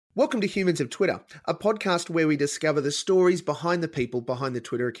Welcome to Humans of Twitter, a podcast where we discover the stories behind the people behind the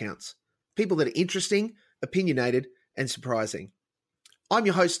Twitter accounts. People that are interesting, opinionated, and surprising. I'm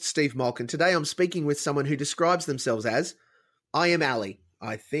your host, Steve Malkin. Today I'm speaking with someone who describes themselves as, I am Ali,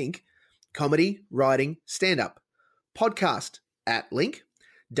 I think, comedy, writing, stand-up, podcast, @link,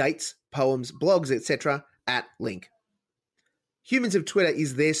 dates, poems, blogs, etc., @link. Humans of Twitter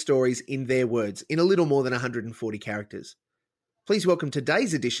is their stories in their words, in a little more than 140 characters. Please welcome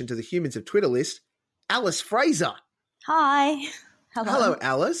today's addition to the Humans of Twitter list, Alice Fraser. Hi. Hello. Hello,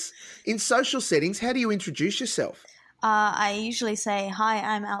 Alice. In social settings, how do you introduce yourself? I usually say, hi,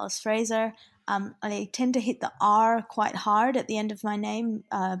 I'm Alice Fraser. I tend to hit the R quite hard at the end of my name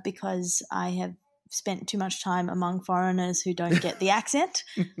because I have spent too much time among foreigners who don't get the accent.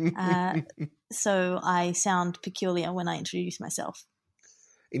 So I sound peculiar when I introduce myself.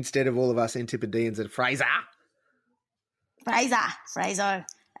 Instead of all of us Antipodeans at Fraser. Fraser.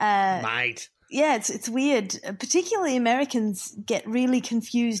 Mate. Yeah, it's weird. Particularly Americans get really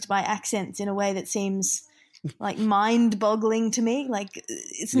confused by accents in a way that seems like mind-boggling to me. Like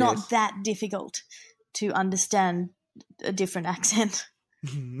it's not that difficult to understand a different accent.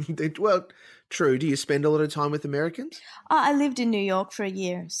 Well, true. Do you spend a lot of time with Americans? I lived in New York for a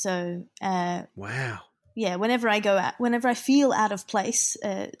year, so wow. Yeah, whenever I feel out of place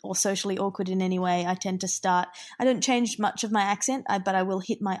or socially awkward in any way, I tend to start. I don't change much of my accent, but I will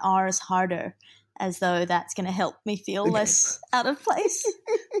hit my R's harder, as though that's going to help me feel less out of place.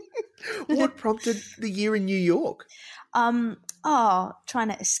 What prompted the year in New York? Trying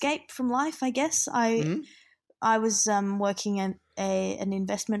to escape from life, I guess. I was working at an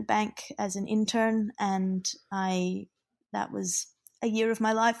investment bank as an intern, and that was a year of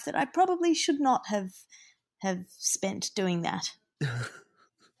my life that I probably should not have spent doing that.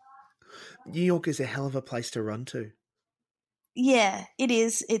 New York is a hell of a place to run to. Yeah, it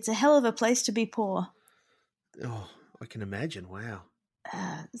is. It's a hell of a place to be poor. Oh, I can imagine. Wow.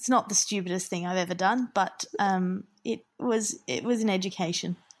 It's not the stupidest thing I've ever done, but it was an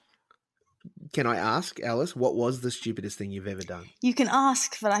education. Can I ask, Alice, what was the stupidest thing you've ever done? You can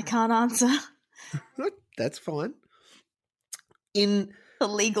ask, but I can't answer. That's fine. For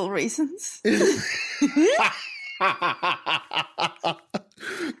legal reasons. In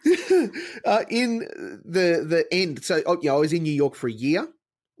the end, so I was in New York for a year.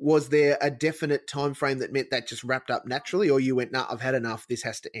 Was there a definite time frame that meant that just wrapped up naturally, or you went, nah, I've had enough, this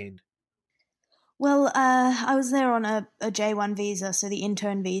has to end? Well, I was there on a J1 visa, so the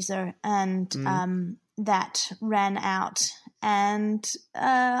intern visa, and that ran out. And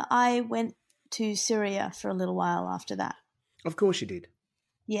I went to Syria for a little while after that. Of course you did.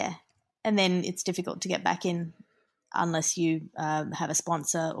 Yeah. And then it's difficult to get back in unless you have a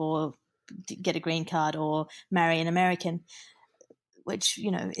sponsor or get a green card or marry an American, which,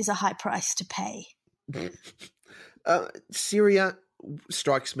 is a high price to pay. Syria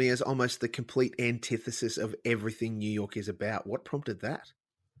strikes me as almost the complete antithesis of everything New York is about. What prompted that?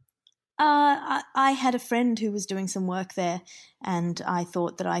 I had a friend who was doing some work there, and I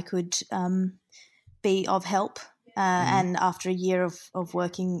thought that I could be of help. And after a year of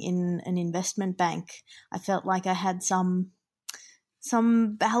working in an investment bank, I felt like I had some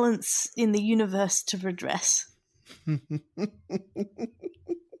balance in the universe to redress.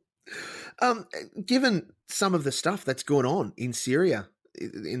 Given some of the stuff that's going on in Syria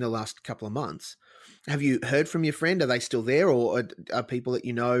in the last couple of months, have you heard from your friend? Are they still there, or are people that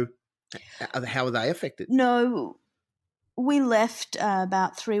you know, how are they affected? No. We left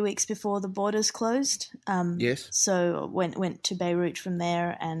about 3 weeks before the borders closed. Yes. So went to Beirut from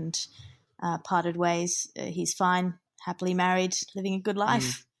there and parted ways. He's fine, happily married, living a good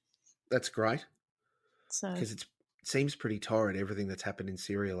life. That's great. So because it seems pretty torrid, everything that's happened in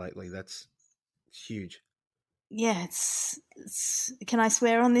Syria lately. That's huge. Yeah, it's can I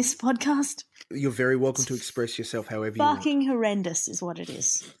swear on this podcast? You're very welcome to express yourself however you want. Fucking horrendous is what it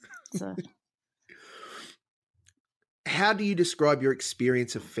is. So. How do you describe your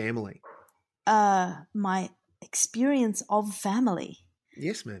experience of family? My experience of family.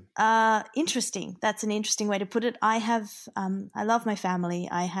 Yes, ma'am. Interesting. That's an interesting way to put it. I love my family.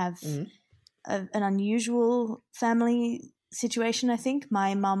 I have an unusual family situation, I think.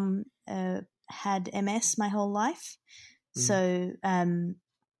 My mum had MS my whole life. So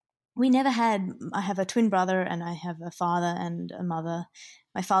we never had – I have a twin brother and I have a father and a mother.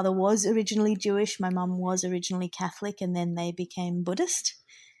 My father was originally Jewish. My mum was originally Catholic, and then they became Buddhist.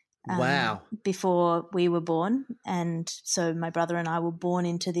 Wow. Before we were born. And so my brother and I were born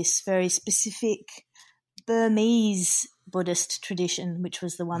into this very specific Burmese Buddhist tradition, which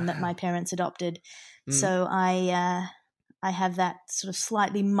was the one that my parents adopted. So I I have that sort of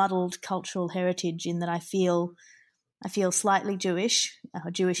slightly muddled cultural heritage in that I feel slightly Jewish,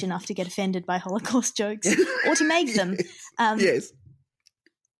 Jewish enough to get offended by Holocaust jokes or to make them. Yes.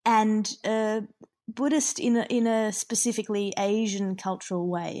 And Buddhist in a specifically Asian cultural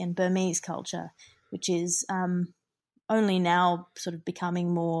way, and Burmese culture, which is only now sort of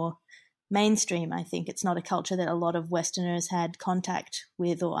becoming more mainstream. I think it's not a culture that a lot of Westerners had contact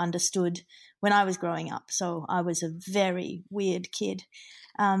with or understood when I was growing up. So I was a very weird kid.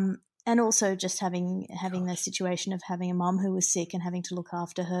 And also just having the situation of having a mum who was sick and having to look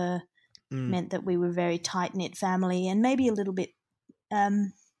after her meant that we were a very tight-knit family, and maybe a little bit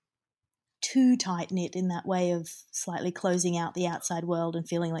too tight-knit in that way of slightly closing out the outside world and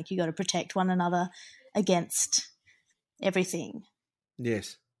feeling like you got to protect one another against everything.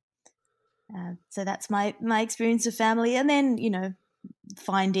 Yes. So that's my experience of family. And then,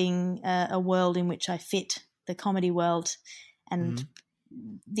 finding a world in which I fit, the comedy world, and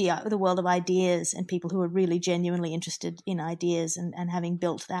the world of ideas and people who are really genuinely interested in ideas, and having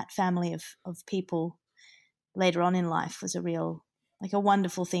built that family of people later on in life was a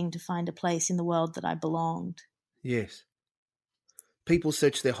wonderful thing to find a place in the world that I belonged. Yes. People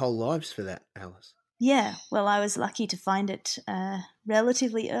search their whole lives for that, Alice. Yeah, well, I was lucky to find it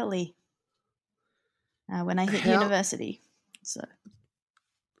relatively early when I hit university. So,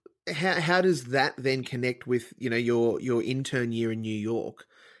 how does that then connect with your intern year in New York?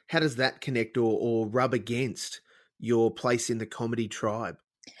 How does that connect or rub against your place in the comedy tribe?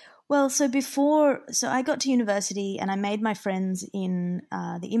 Well, so I got to university and I made my friends in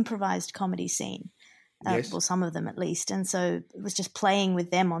the improvised comedy scene. Yes. Well, some of them at least. And so it was just playing with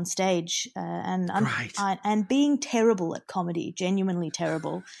them on stage and being terrible at comedy, genuinely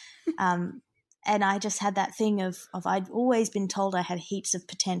terrible. And I just had that thing of I'd always been told I had heaps of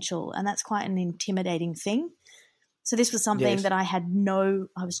potential, and that's quite an intimidating thing. So this was something that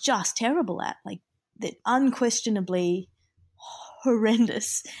I was just terrible at, like that unquestionably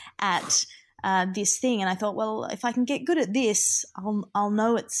horrendous at this thing. And I thought, well, if I can get good at this, I'll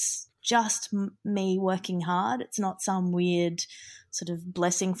know it's just me working hard. It's not some weird sort of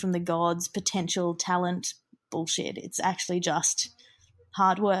blessing from the gods, potential talent bullshit. It's actually just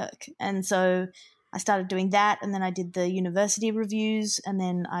hard work. And so I started doing that, and then I did the university reviews, and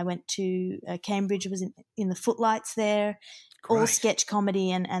then I went to Cambridge. I was in the Footlights there, all sketch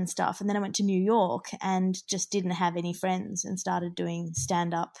comedy and stuff. And then I went to New York and just didn't have any friends and started doing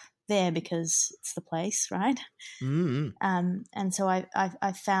stand-up there because it's the place, right? Mm-hmm. And so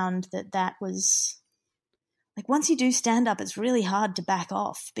I found that was like, once you do stand-up, it's really hard to back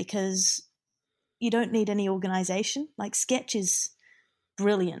off because you don't need any organization. Like sketch is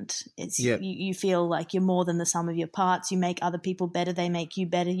brilliant. It's you feel like you're more than the sum of your parts. You make other people better, they make you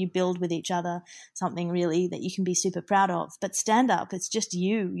better, you build with each other something really that you can be super proud of. But stand up, it's just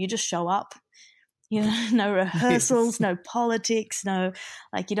you just show up, no rehearsals, no politics, no,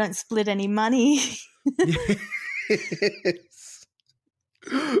 like, you don't split any money. Yes.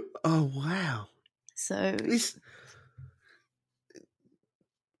 Oh wow. So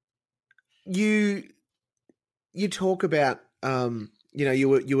you talk about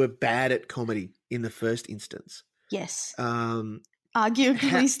you were bad at comedy in the first instance. Yes.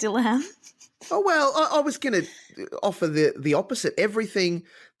 Arguably still am. Oh, well, I was going to offer the opposite. Everything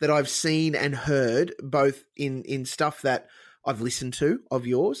that I've seen and heard, both in stuff that I've listened to of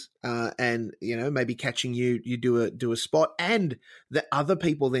yours, and maybe catching you do a spot, and that other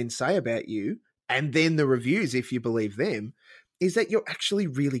people then say about you, and then the reviews, if you believe them, is that you're actually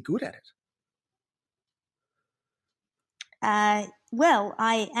really good at it. Well,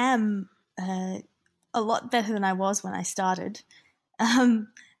 I am a lot better than I was when I started. And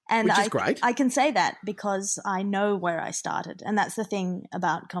which is great. I can say that because I know where I started. And that's the thing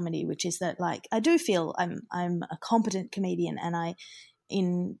about comedy, which is that, like, I do feel I'm a competent comedian, and I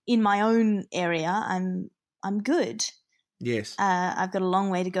in my own area I'm good. Yes. I've got a long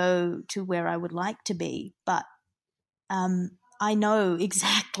way to go to where I would like to be, but I know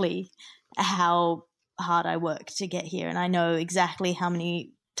exactly how hard I worked to get here, and I know exactly how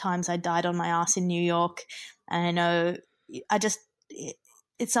many times I died on my ass in New York, and I know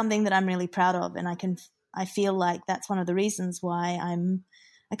it's something that I'm really proud of, and I feel like that's one of the reasons why I'm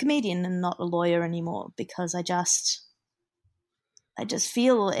a comedian and not a lawyer anymore, because I just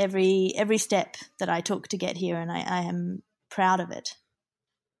feel every step that I took to get here, and I am proud of it.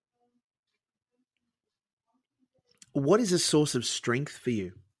 What is a source of strength for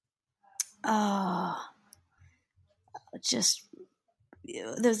you? Just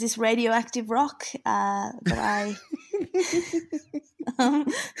there's this radioactive rock that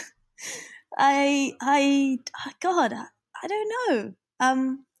I I don't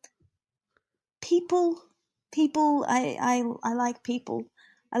know. People, I like people.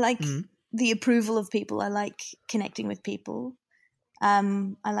 I like the approval of people. I like connecting with people.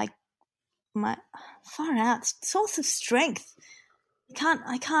 I like my far out source of strength.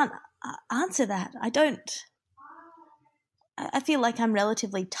 I can't answer that. I don't. I feel like I'm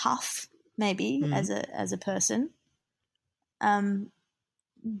relatively tough, maybe as a person.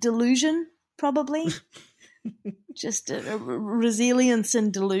 Delusion, probably. Just a resilience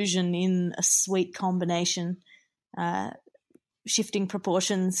and delusion in a sweet combination, shifting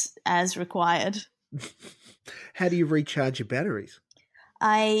proportions as required. How do you recharge your batteries?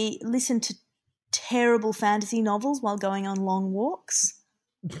 I listen to terrible fantasy novels while going on long walks.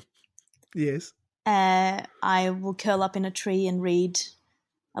 Yes. I will curl up in a tree and read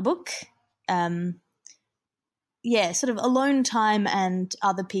a book. Sort of alone time and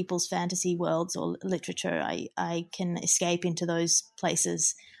other people's fantasy worlds or literature. I can escape into those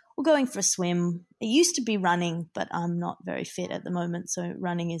places, or going for a swim. It used to be running, but I'm not very fit at the moment, so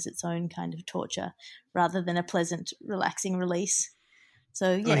running is its own kind of torture rather than a pleasant, relaxing release.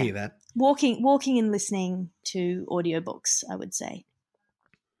 So yeah, I hear that. Walking and listening to audiobooks, I would say.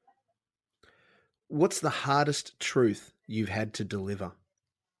 What's the hardest truth you've had to deliver?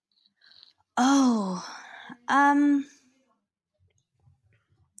 Oh,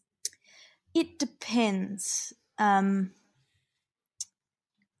 it depends. I've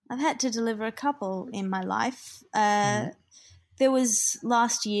had to deliver a couple in my life. There was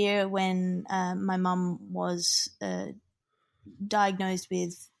last year when my mum was diagnosed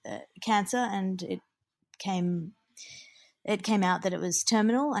with cancer, and it came out that it was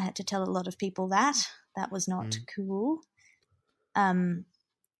terminal. I had to tell a lot of people that. That was not cool.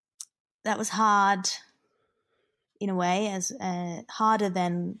 That was hard in a way, as harder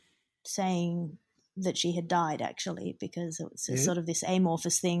than saying that she had died, actually, because it was sort of this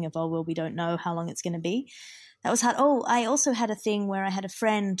amorphous thing of, we don't know how long it's going to be. That was hard. Oh, I also had a thing where I had a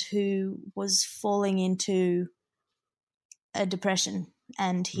friend who was falling into a depression,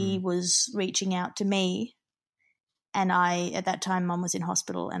 and he was reaching out to me, and at that time, Mum was in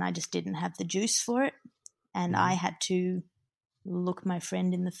hospital, and I just didn't have the juice for it, and I had to look my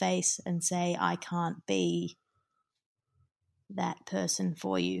friend in the face and say, I can't be that person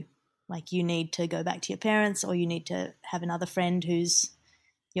for you. Like, you need to go back to your parents, or you need to have another friend who's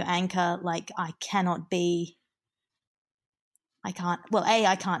your anchor. Like, I can't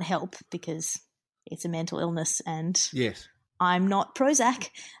help because it's a mental illness, and yes, I'm not Prozac.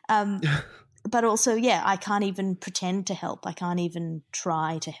 But also, I can't even pretend to help. I can't even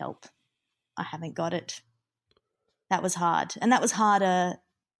try to help. I haven't got it. That was hard. And that was harder.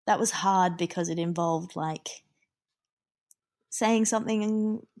 That was hard because it involved like saying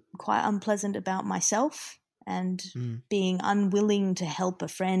something quite unpleasant about myself, and being unwilling to help a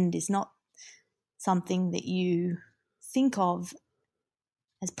friend is not something that you think of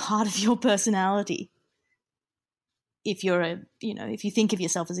as part of your personality. If you're if you think of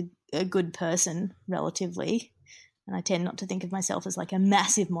yourself as a good person relatively, and I tend not to think of myself as like a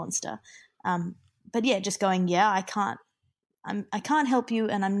massive monster. But just going, I can't help you,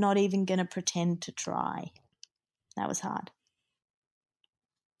 and I'm not even going to pretend to try. That was hard.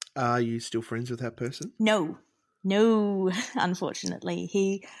 Are you still friends with that person? No, unfortunately.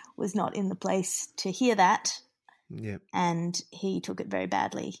 He was not in the place to hear that. Yeah. And he took it very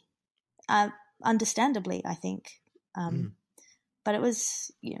badly. Understandably, I think. But it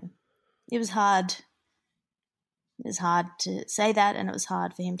was, it was hard. It was hard to say that, and it was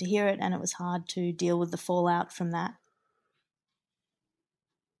hard for him to hear it, and it was hard to deal with the fallout from that.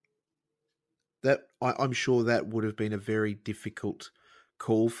 That I'm sure that would have been a very difficult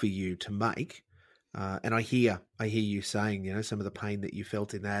call for you to make. And I hear you saying, some of the pain that you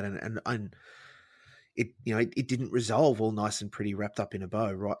felt in that, and it, it didn't resolve all nice and pretty wrapped up in a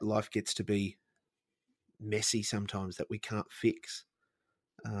bow, right? Life gets to be messy sometimes that we can't fix.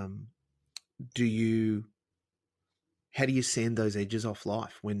 How do you sand those edges off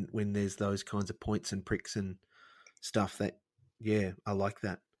life when there's those kinds of points and pricks and stuff that, I like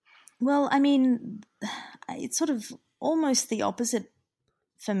that. Well, I mean, it's sort of almost the opposite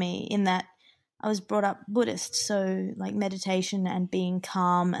for me in that I was brought up Buddhist, so like meditation and being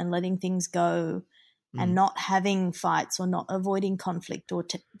calm and letting things go and not having fights or not avoiding conflict or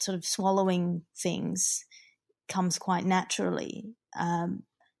sort of swallowing things comes quite naturally.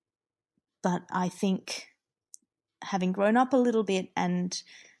 But I think having grown up a little bit and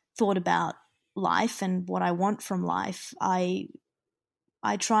thought about life and what I want from life, I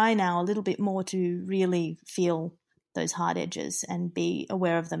try now a little bit more to really feel those hard edges and be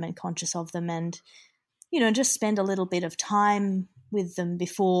aware of them and conscious of them, and just spend a little bit of time with them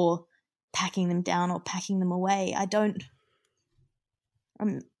before packing them down or packing them away.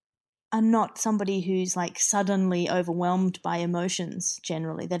 I'm not somebody who's like suddenly overwhelmed by emotions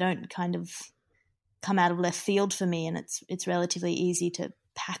generally. They don't kind of come out of left field for me, and it's relatively easy to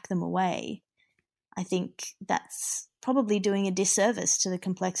pack them away. I think that's probably doing a disservice to the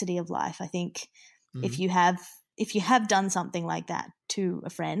complexity of life. I think if you have done something like that to a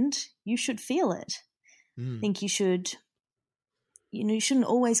friend, you should feel it. I think you shouldn't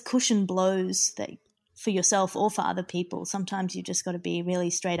always cushion blows that for yourself or for other people. Sometimes you just got to be really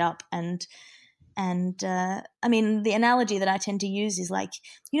straight up. And I mean, the analogy that I tend to use is like,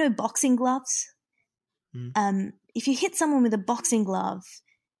 boxing gloves. If you hit someone with a boxing glove,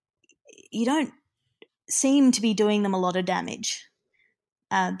 you don't seem to be doing them a lot of damage.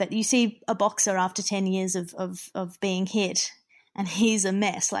 But you see a boxer after 10 years of being hit, and he's a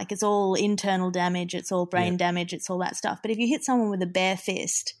mess. Like, it's all internal damage, it's all brain damage, it's all that stuff. But if you hit someone with a bare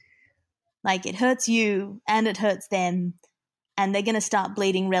fist, like, it hurts you and it hurts them, and they're going to start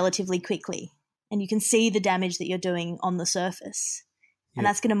bleeding relatively quickly. And you can see the damage that you're doing on the surface. And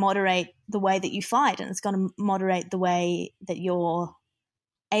that's going to moderate the way that you fight, and it's going to moderate the way that you're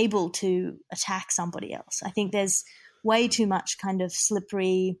able to attack somebody else. I think there's way too much kind of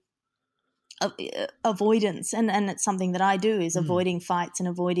slippery avoidance, and it's something that I do, is avoiding fights and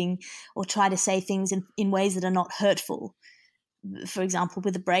avoiding, or try to say things in ways that are not hurtful. For example,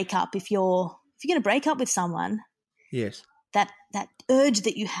 with a breakup, if you're going to break up with someone, yes, that urge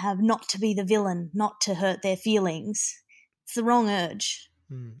that you have not to be the villain, not to hurt their feelings, it's the wrong urge.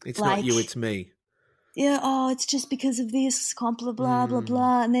 It's like, not you, it's me. Yeah, it's just because of this, blah, blah, blah,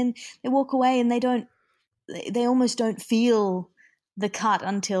 blah. And then they walk away, and they almost don't feel the cut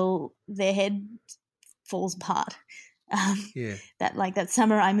until their head falls apart. That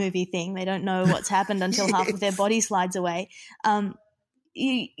samurai movie thing. They don't know what's happened until half of their body slides away.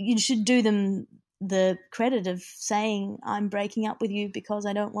 You should do them the credit of saying, I'm breaking up with you because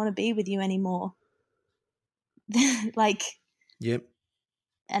I don't want to be with you anymore. Yep.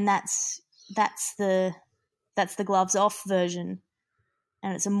 And that's the gloves off version.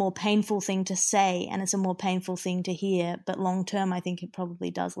 And it's a more painful thing to say, and it's a more painful thing to hear, but long term I think it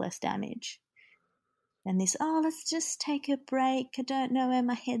probably does less damage than this, let's just take a break, I don't know where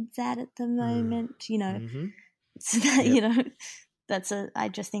my head's at the moment, So that, I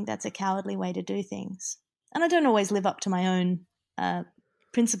just think that's a cowardly way to do things. And I don't always live up to my own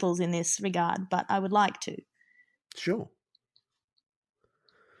principles in this regard, but I would like to. Sure.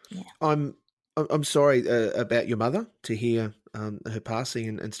 Yeah. I'm sorry about your mother, to hear her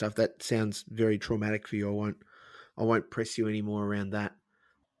passing and stuff. That sounds very traumatic for you. I won't press you anymore around that.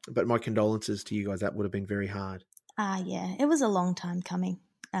 But my condolences to you guys. That would have been very hard. Yeah, it was a long time coming.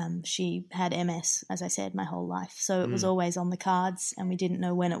 She had MS, as I said, my whole life. So it was always on the cards, and we didn't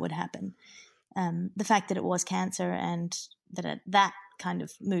know when it would happen. The fact that it was cancer and that kind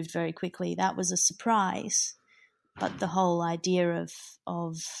of moved very quickly, that was a surprise. But the whole idea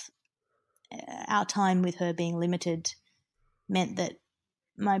of our time with her being limited meant that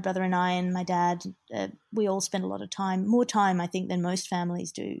my brother and I and my dad, we all spent a lot of time, more time I think than most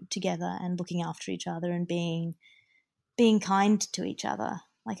families do, together and looking after each other and being kind to each other.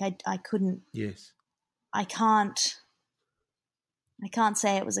 Like I couldn't. Yes. I can't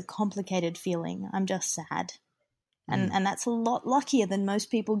say it was a complicated feeling. I'm just sad. And that's a lot luckier than most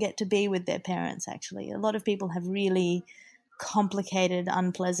people get to be with their parents, actually. A lot of people have really complicated,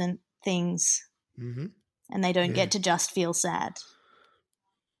 unpleasant things, and they don't get to just feel sad.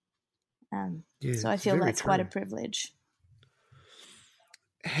 So I feel that's quite a privilege.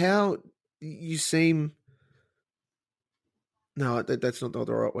 How you seem... No, that's not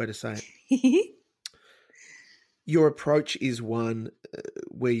the right way to say it. Your approach is one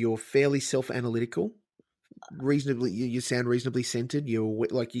where you're fairly self-analytical. You sound reasonably centered. You're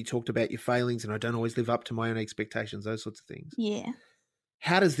like, you talked about your failings, and I don't always live up to my own expectations, those sorts of things. Yeah.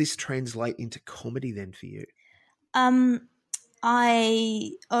 How does this translate into comedy then for you?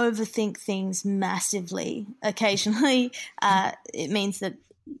 I overthink things massively occasionally. It means that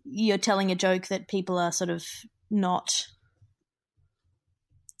you're telling a joke that people are sort of not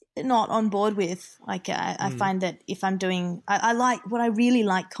on board with. Like I find that if I'm doing, I like, what I really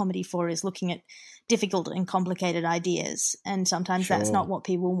like comedy for is looking at difficult and complicated ideas, and sometimes that's not what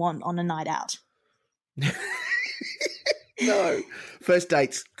people want on a night out. No, first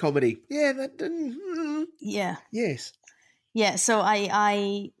dates, comedy. Yeah, yeah, yes, yeah. So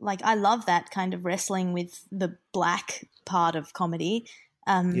I love that kind of wrestling with the black part of comedy.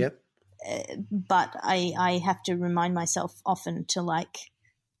 Yep. But I have to remind myself often to like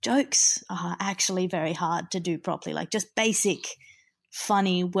jokes are actually very hard to do properly. Like just basic,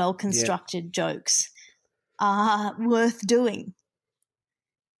 funny, well-constructed jokes are worth doing.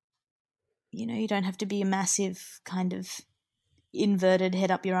 You know, you don't have to be a massive kind of inverted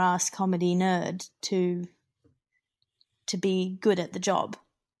head up your ass comedy nerd to be good at the job.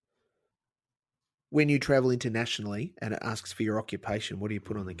 When you travel internationally and it asks for your occupation, what do you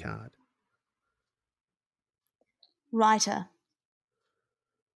put on the card? Writer.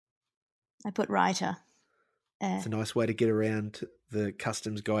 I put writer. It's a nice way to get around the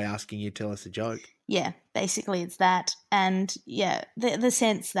customs guy asking you to tell us a joke. Yeah, basically it's that. And yeah, the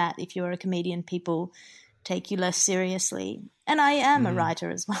sense that if you're a comedian, people take you less seriously. And I am a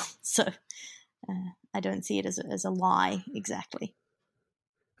writer as well, so I don't see it as a lie exactly.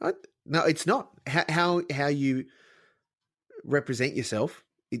 No, it's not. How you represent yourself,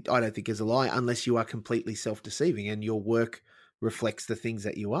 I don't think is a lie unless you are completely self-deceiving and your work reflects the things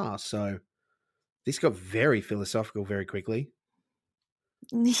that you are. So this got very philosophical very quickly.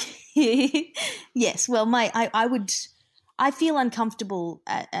 Yes, well, I feel uncomfortable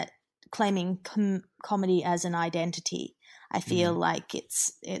at claiming comedy as an identity. I feel like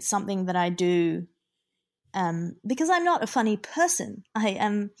it's something that I do because I'm not a funny person.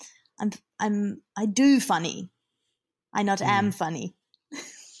 I do funny. I not am funny.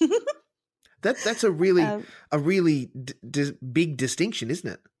 That's a really big distinction, isn't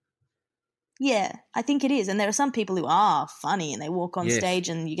it? Yeah, I think it is. And there are some people who are funny and they walk on stage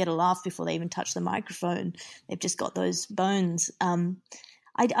and you get a laugh before they even touch the microphone. They've just got those bones.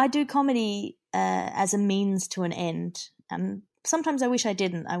 I do comedy as a means to an end. And sometimes I wish I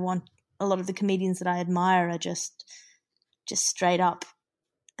didn't. I want a lot of the comedians that I admire are just straight up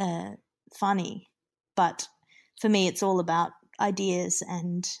funny. But for me, it's all about ideas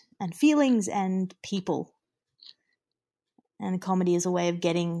and feelings and people. And comedy is a way of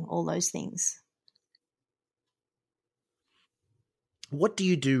getting all those things. What do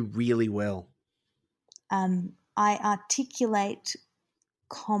you do really well? I articulate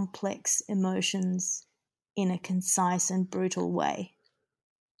complex emotions in a concise and brutal way.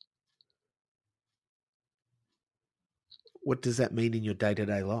 What does that mean in your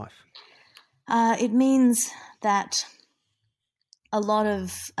day-to-day life? It means that a lot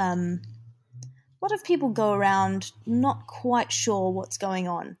of people go around not quite sure what's going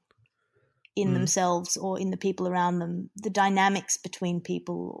on in themselves or in the people around them, the dynamics between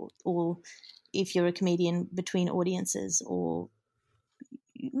people, or if you're a comedian, between audiences, or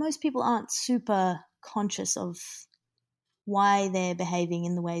most people aren't super conscious of why they're behaving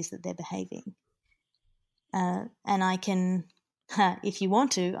in the ways that they're behaving. And I can, if you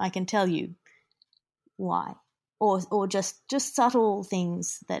want to, I can tell you why. Or just subtle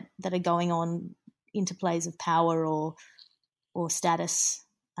things that are going on, interplays of power or status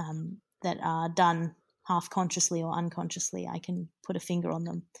that are done half consciously or unconsciously. I can put a finger on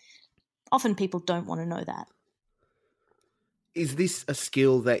them. Often people don't want to know that. Is this a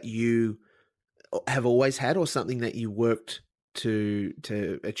skill that you have always had or something that you worked to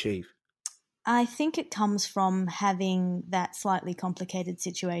achieve? I think it comes from having that slightly complicated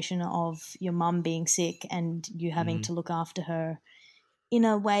situation of your mum being sick and you having to look after her in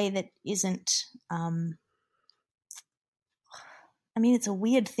a way that isn't it's a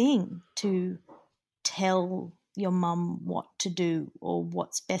weird thing to tell your mum what to do or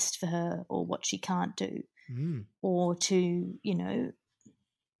what's best for her or what she can't do, or to,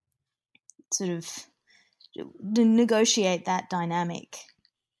 sort of negotiate that dynamic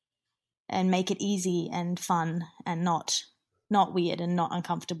and make it easy and fun and not weird and not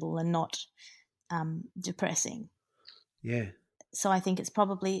uncomfortable and not depressing. Yeah. So I think it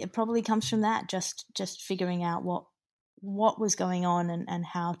probably comes from that, just figuring out what was going on and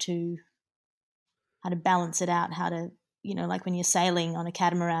how to balance it out, how to, like when you're sailing on a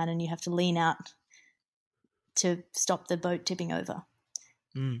catamaran and you have to lean out to stop the boat tipping over.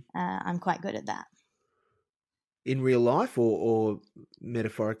 I'm quite good at that. In real life or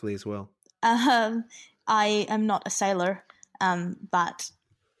metaphorically as well? I am not a sailor, but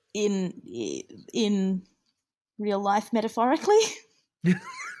in real life, metaphorically,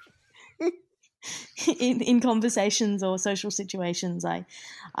 in conversations or social situations,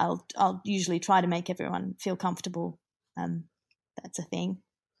 I'll usually try to make everyone feel comfortable. That's a thing.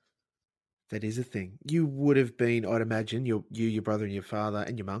 That is a thing. You would have been, I'd imagine, your brother and your father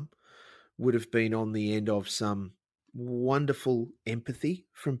and your mum would have been on the end of some wonderful empathy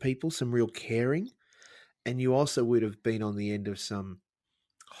from people, some real caring. And you also would have been on the end of some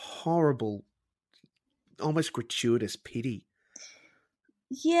horrible, almost gratuitous pity.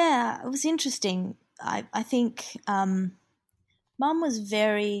 Yeah, it was interesting. I think Mum was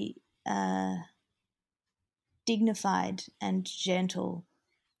very dignified and gentle,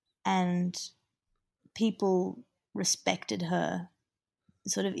 and people respected her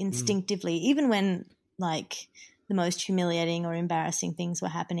sort of instinctively, even when like the most humiliating or embarrassing things were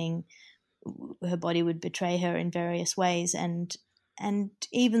happening. Her body would betray her in various ways, and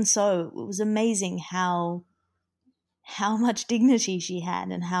even so, it was amazing how much dignity she had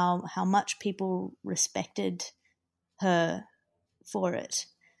and how much people respected her for it.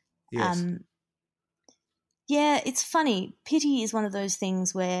 Yes. Yeah, it's funny. Pity is one of those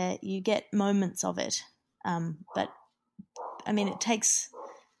things where you get moments of it, but I mean, it takes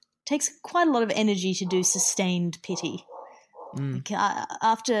quite a lot of energy to do sustained pity. Like,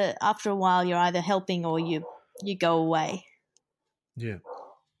 after a while, you're either helping or you go away. Yeah.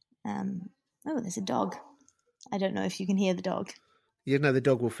 Oh, there's a dog. I don't know if you can hear the dog. Yeah, no, the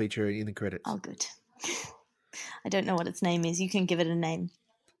dog will feature in the credits. Oh, good. I don't know what its name is. You can give it a name.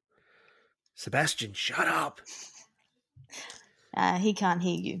 Sebastian, shut up. He can't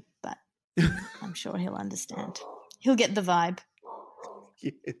hear you, but I'm sure he'll understand. He'll get the vibe.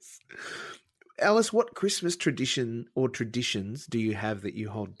 Yes. Alice, what Christmas tradition or traditions do you have that you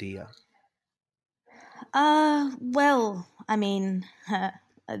hold dear? Well, I mean,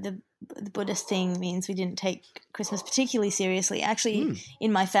 the Buddhist thing means we didn't take Christmas particularly seriously. Actually,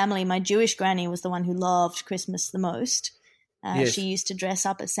 in my family, my Jewish granny was the one who loved Christmas the most. Yes. She used to dress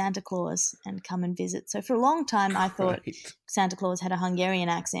up as Santa Claus and come and visit. So for a long time, I thought Santa Claus had a Hungarian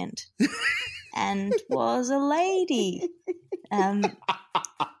accent and was a lady with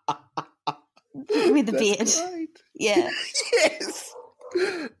a beard. Great. Yeah. Yes.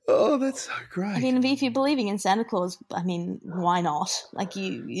 Oh, that's so great. I mean, if you're believing in Santa Claus, I mean, why not? Like,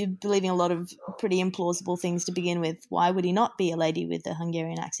 you're believing a lot of pretty implausible things to begin with. Why would he not be a lady with a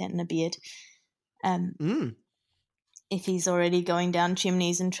Hungarian accent and a beard? If he's already going down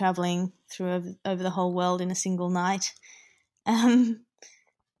chimneys and traveling through over the whole world in a single night.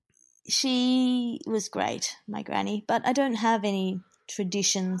 She was great, my granny, but I don't have any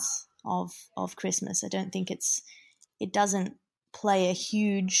traditions of Christmas. I don't think it doesn't play a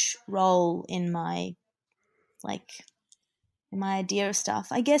huge role in my idea of stuff.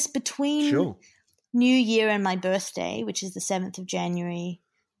 I guess between New Year and my birthday, which is the 7th of January,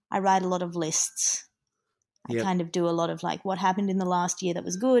 I write a lot of lists. I kind of do a lot of like what happened in the last year that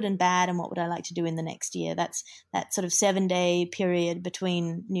was good and bad, and what would I like to do in the next year. That's that sort of 7-day period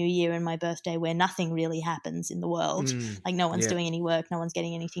between New Year and my birthday where nothing really happens in the world. Like no one's doing any work, no one's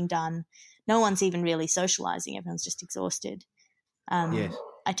getting anything done, no one's even really socializing. Everyone's just exhausted. I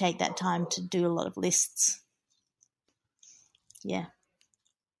take that time to do a lot of lists. Yeah.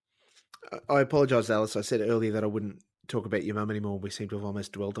 I apologise, Alice. I said earlier that I wouldn't talk about your mum anymore. We seem to have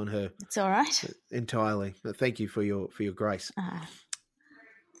almost dwelt on her. It's all right. Entirely. But thank you for your grace.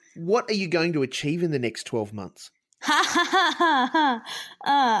 What are you going to achieve in the next 12 months? I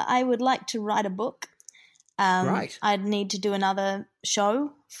would like to write a book. Right. I'd need to do another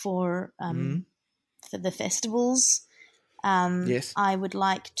show for the festivals. Yes. I would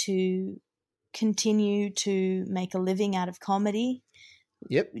like to continue to make a living out of comedy.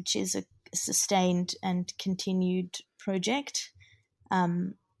 Yep. Which is a sustained and continued project.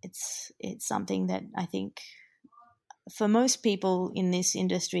 It's something that I think for most people in this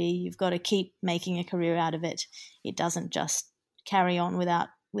industry, you've got to keep making a career out of it. It doesn't just carry on without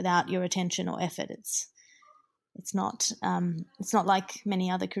your attention or effort. It's not like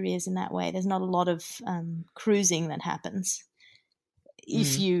many other careers in that way. There's not a lot of cruising that happens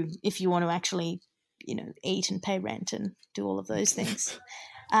if you want to actually, eat and pay rent and do all of those things.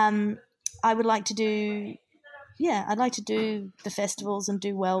 I would like to do, I'd like to do the festivals and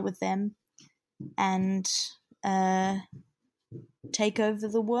do well with them, and take over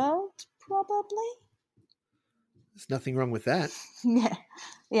the world, probably. There's nothing wrong with that.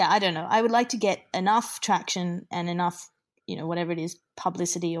 Yeah, I don't know. I would like to get enough traction and enough, whatever it is,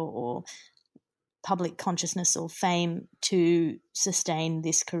 publicity or public consciousness or fame to sustain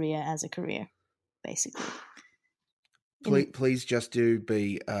this career as a career, basically. Please just do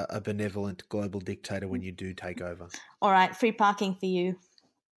be a benevolent global dictator when you do take over. All right, free parking for you.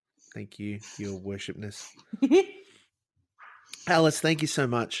 Thank you, your worshipness. Alice, thank you so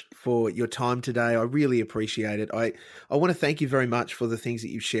much for your time today. I really appreciate it. I want to thank you very much for the things that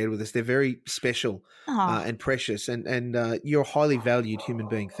you've shared with us. They're very special and precious, and you're a highly valued human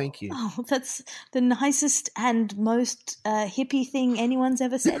being. Thank you. Oh, that's the nicest and most hippie thing anyone's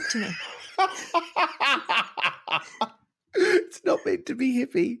ever said to me. It's not meant to be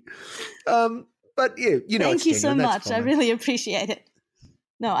hippie. But yeah, Thank you so much. I really appreciate it.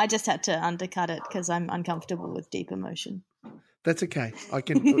 No, I just had to undercut it because I'm uncomfortable with deep emotion. That's okay.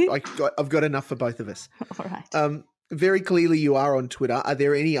 I've got enough for both of us. All right. Very clearly you are on Twitter. Are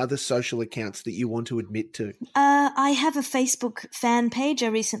there any other social accounts that you want to admit to? I have a Facebook fan page. I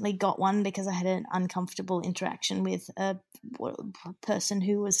recently got one because I had an uncomfortable interaction with a person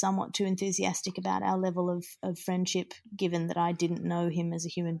who was somewhat too enthusiastic about our level of friendship, given that I didn't know him as a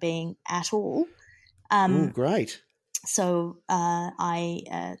human being at all. Oh, great. So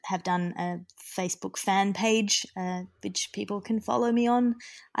I have done a Facebook fan page, which people can follow me on.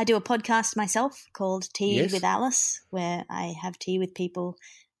 I do a podcast myself called Tea with Alice, where I have tea with people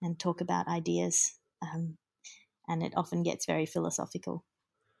and talk about ideas, and it often gets very philosophical.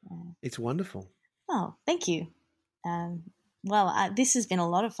 It's wonderful. Oh, thank you. This has been a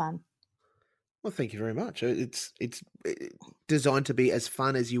lot of fun. Well, thank you very much. It's designed to be as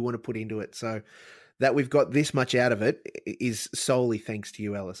fun as you want to put into it. So that we've got this much out of it is solely thanks to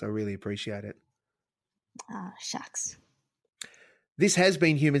you, Alice. I really appreciate it. Shucks. This has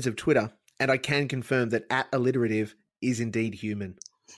been Humans of Twitter, and I can confirm that @alliterative is indeed human.